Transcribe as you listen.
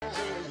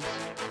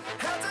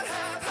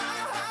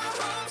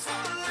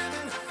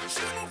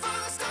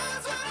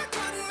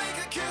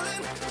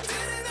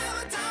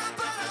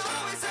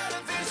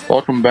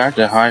Welcome back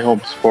to High Hope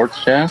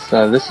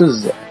Sportscast. This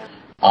is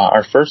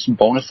our first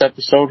bonus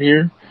episode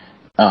here.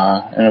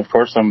 And of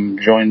course, I'm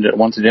joined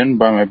once again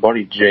by my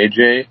buddy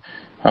JJ.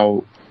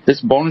 This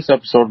bonus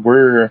episode,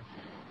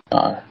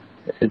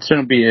 it's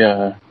going to be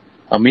a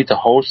Meet the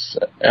Hosts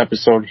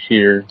episode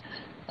here.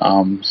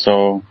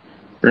 So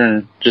we're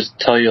going to just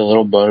tell you a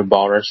little bit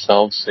about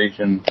ourselves so you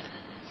can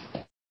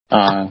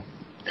kind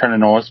of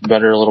know us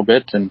better a little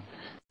bit. And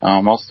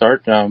I'll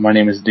start. My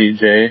name is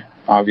DJ,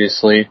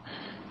 obviously.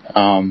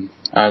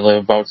 I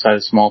live outside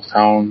a small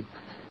town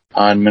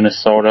in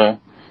Minnesota,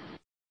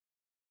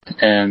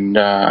 and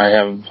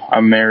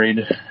I'm married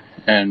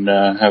and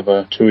have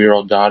a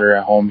 2-year-old daughter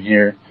at home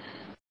here,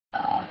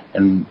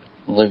 and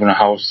live in a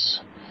house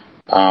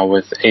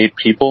with 8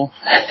 people.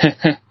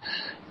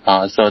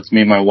 So it's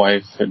me, my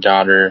wife, a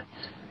daughter,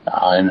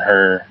 and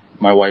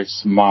my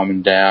wife's mom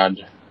and dad,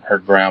 her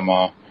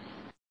grandma,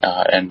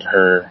 and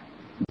her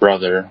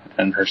brother,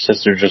 and her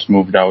sister just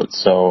moved out.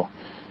 So,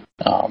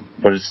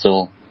 but it's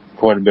still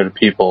quite a bit of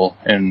people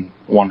in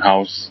one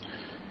house.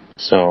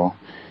 So,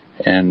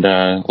 and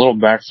a little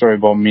backstory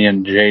about me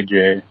and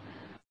JJ.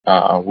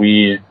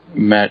 We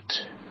met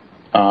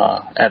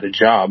at a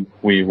job.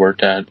 We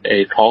worked at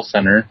a call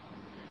center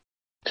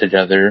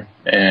together,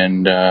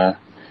 and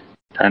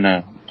kind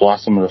of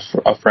blossomed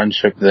a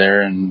friendship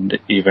there. And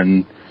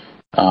even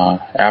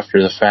after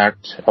the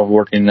fact of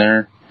working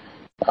there,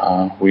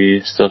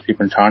 we still keep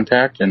in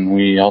contact, and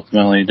we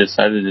ultimately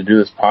decided to do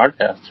this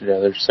podcast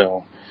together.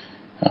 So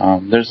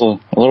there's a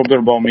little bit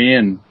about me,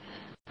 and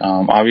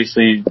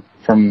obviously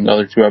from the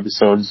other 2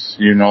 episodes,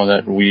 you know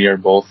that we are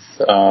both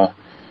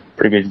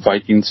pretty big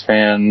Vikings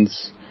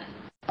fans,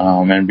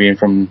 and being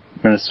from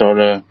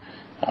Minnesota,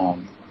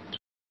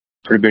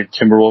 pretty big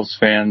Timberwolves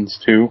fans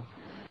too.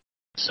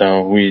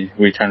 So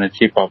we kind of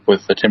keep up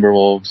with the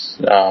Timberwolves.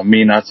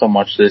 Me, not so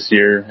much this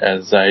year,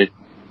 as I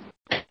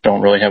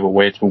don't really have a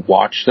way to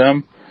watch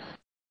them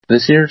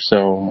this year.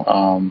 So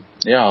I'll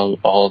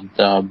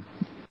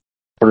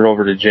put it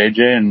over to JJ,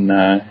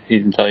 and he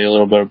can tell you a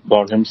little bit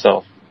about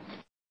himself.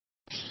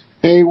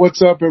 Hey,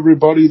 what's up,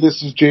 everybody?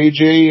 This is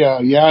JJ.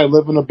 I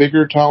live in a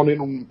bigger town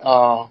in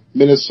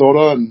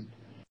Minnesota, and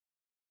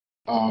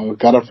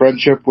got a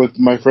friendship with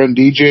my friend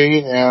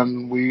DJ,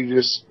 and we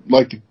just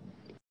like to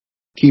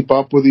keep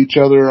up with each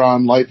other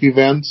on life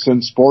events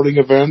and sporting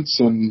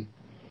events. And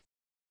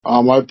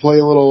I play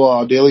a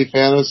little daily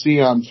fantasy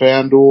on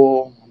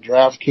FanDuel,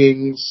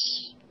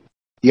 DraftKings,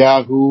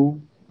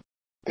 Yahoo,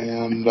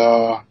 and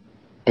I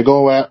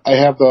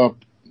have the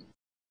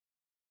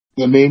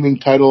naming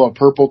title of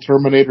Purple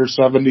Terminator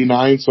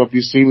 79. So if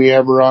you see me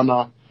ever on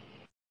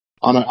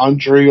an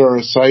entry or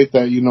a site,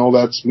 that you know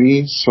that's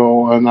me.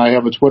 So, and I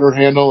have a Twitter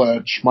handle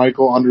at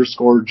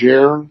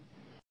Schmeichel_Jer,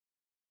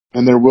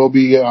 and there will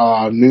be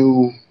a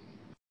new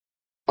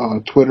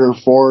Twitter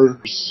for.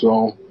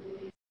 So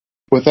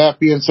with that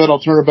being said, I'll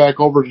turn it back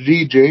over to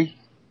DJ.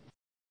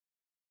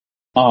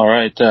 All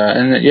right,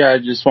 I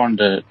just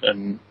wanted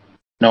to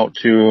note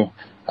too.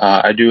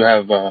 I do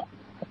have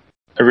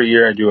every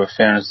year I do a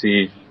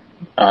fantasy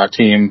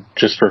team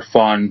just for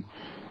fun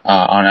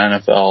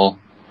on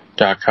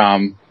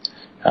NFL.com.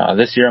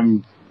 This year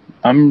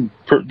I'm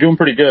doing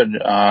pretty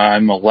good.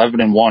 I'm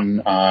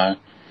 11-1,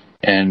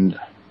 and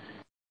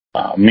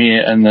me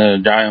and the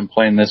guy I'm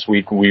playing this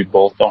week, we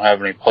both don't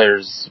have any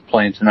players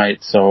playing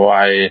tonight, so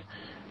I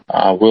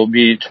will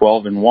be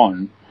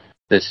 12-1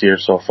 this year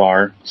so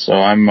far. So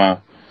I'm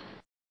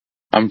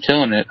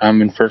killing it.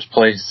 I'm in first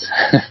place.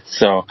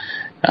 So,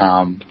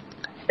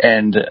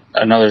 and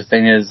another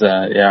thing is,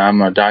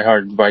 I'm a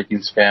diehard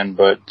Vikings fan,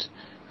 but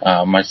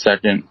my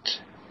second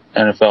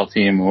NFL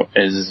team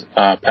is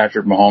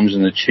Patrick Mahomes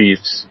and the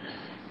Chiefs.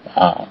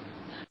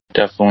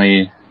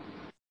 Definitely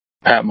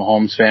Pat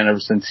Mahomes fan ever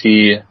since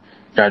he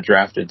got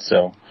drafted.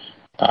 So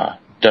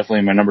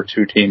definitely my number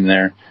 2 team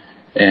there.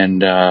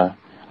 And I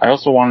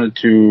also wanted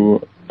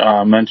to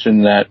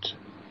mention that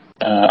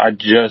I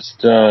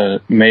just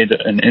made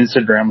an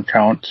Instagram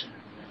account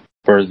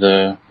for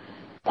the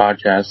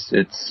podcast.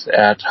 It's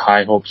at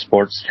High Hope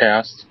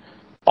Sportscast,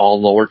 all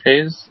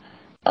lowercase.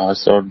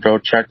 So go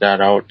check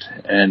that out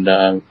and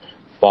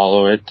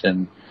follow it.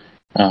 And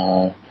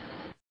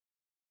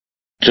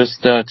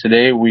just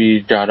today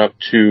we got up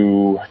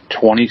to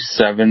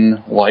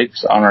 27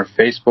 likes on our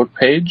Facebook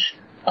page.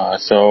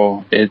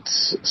 So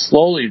it's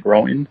slowly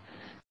growing,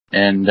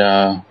 and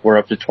we're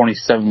up to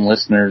 27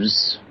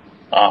 listeners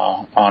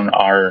on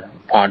our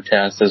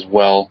podcast as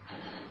well.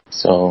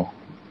 So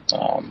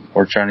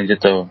we're trying to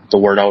get the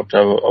word out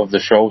of the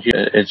show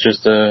here. It's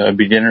just a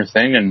beginner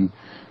thing, and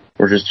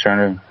we're just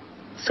trying to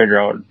figure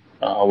out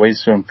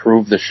ways to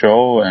improve the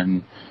show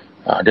and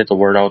get the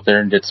word out there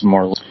and get some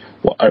more.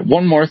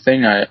 One more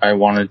thing I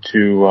wanted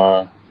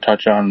to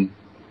touch on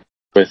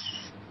with,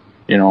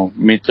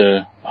 meet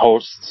the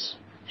hosts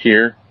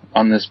here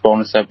on this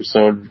bonus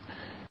episode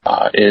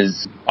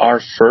is our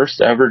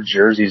first ever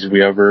jerseys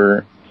we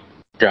ever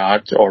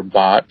got or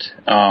bought.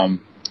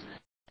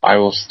 I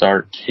will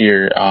start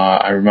here.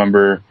 I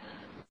remember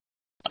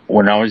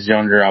when I was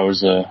younger, I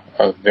was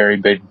a very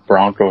big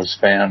Broncos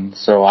fan,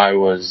 so I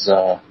was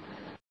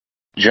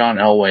John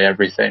Elway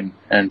everything,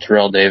 and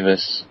Terrell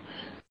Davis,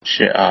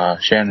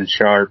 Shannon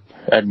Sharp,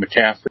 Ed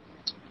McCaffrey.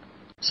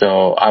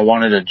 So I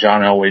wanted a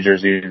John Elway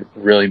jersey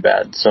really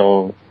bad.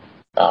 So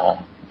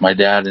my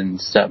dad and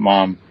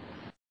stepmom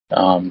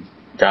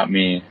got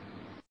me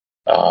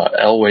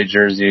Elway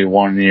jersey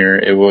one year.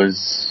 It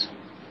was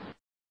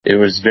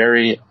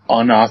very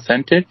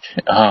unauthentic.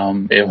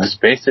 It was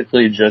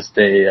basically just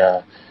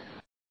a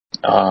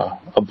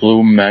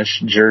blue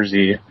mesh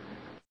jersey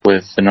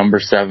with the number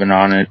 7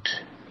 on it,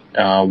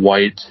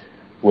 white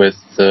with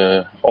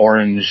the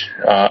orange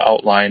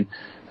outline,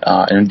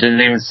 and it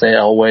didn't even say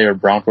Elway or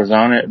Broncos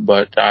on it.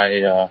 But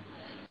I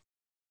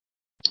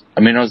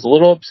was a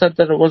little upset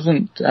that it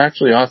wasn't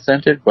actually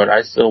authentic, but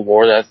I still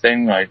wore that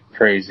thing like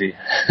crazy.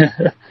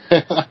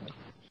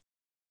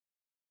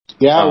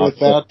 Yeah, with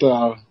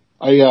that,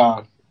 I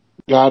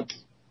got,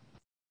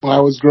 when I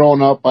was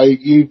growing up,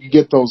 you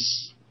get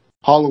those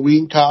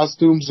Halloween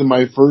costumes, and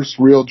my first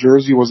real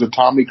jersey was a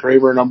Tommy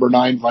Kramer number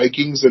 9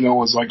 Vikings, and it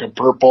was like a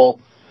purple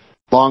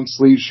long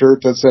sleeve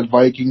shirt that said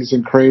Vikings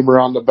and Kramer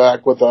on the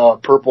back with a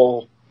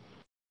purple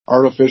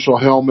artificial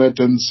helmet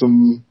and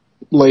some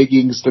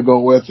leggings to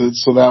go with it.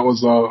 So that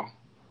was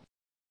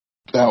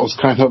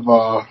kind of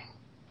a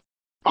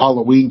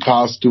Halloween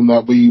costume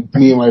that me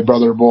and my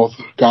brother both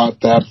got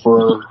that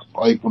for,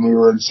 like, when we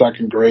were in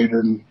second grade,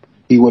 and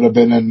he would have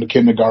been in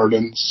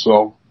kindergarten.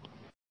 So,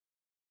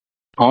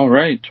 all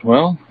right.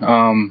 Well,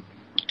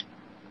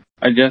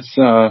 I guess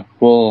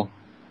we'll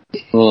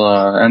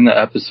end the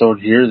episode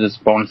here. This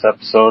bonus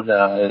episode.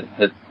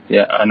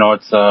 I know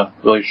it's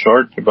really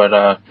short,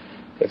 but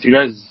if you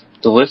guys,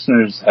 the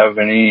listeners, have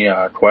any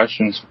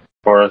questions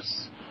for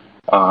us,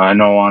 I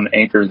know on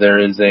Anchor there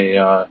is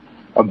a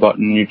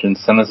button you can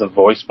send us a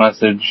voice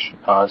message,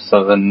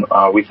 so then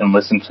we can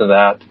listen to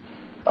that,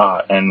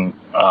 and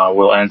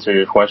we'll answer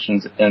your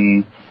questions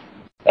in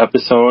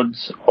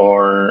episodes,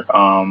 or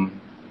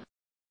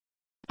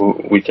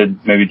we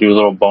could maybe do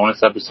little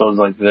bonus episodes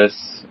like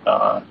this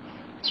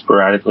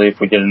sporadically if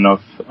we get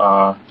enough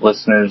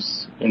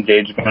listeners'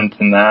 engagement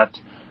in that,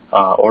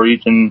 or you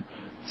can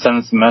send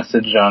us a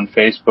message on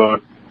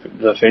Facebook,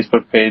 the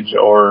Facebook page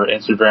or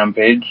Instagram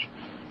page.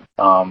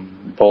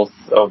 Both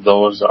of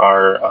those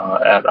are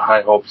at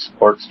High Hope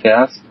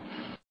Sportscast.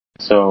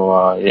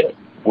 So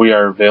we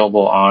are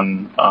available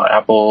on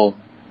Apple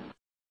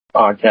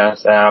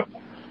Podcast app,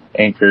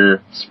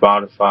 Anchor,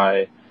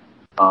 Spotify,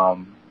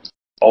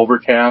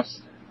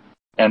 Overcast,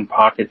 and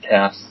Pocket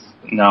Casts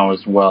now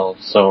as well.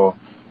 So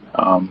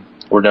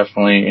we're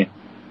definitely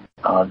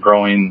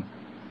growing,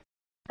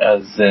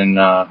 as in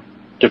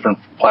different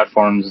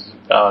platforms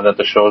that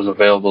the show is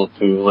available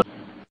to.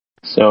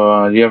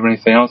 So do you have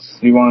anything else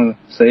you want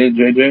to say,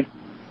 JJ?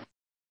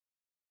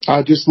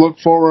 Just look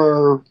for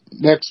our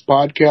next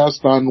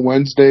podcast on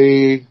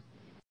Wednesday,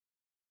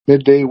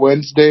 midday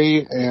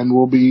Wednesday, and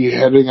we'll be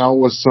heading out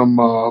with some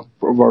of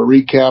our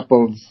recap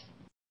of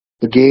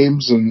the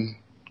games and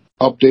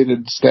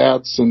updated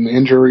stats and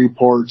injury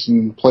reports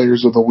and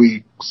players of the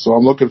week. So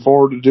I'm looking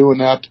forward to doing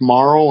that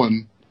tomorrow,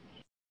 and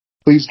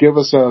please give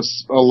us a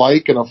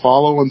like and a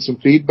follow and some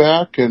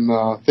feedback, and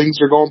things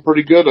are going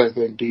pretty good, I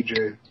think,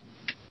 DJ.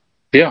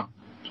 Yeah,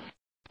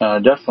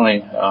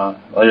 definitely.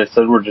 Like I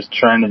said, we're just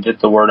trying to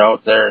get the word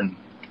out there and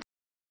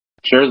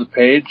share the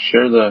page,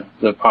 share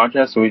the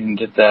podcast, so we can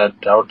get that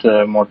out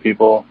to more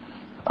people.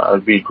 It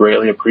would be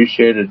greatly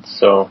appreciated.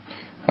 So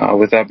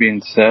with that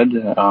being said,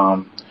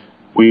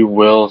 we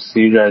will see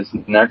you guys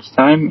next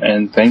time,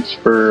 and thanks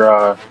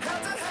for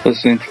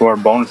listening to our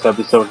bonus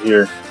episode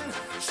here.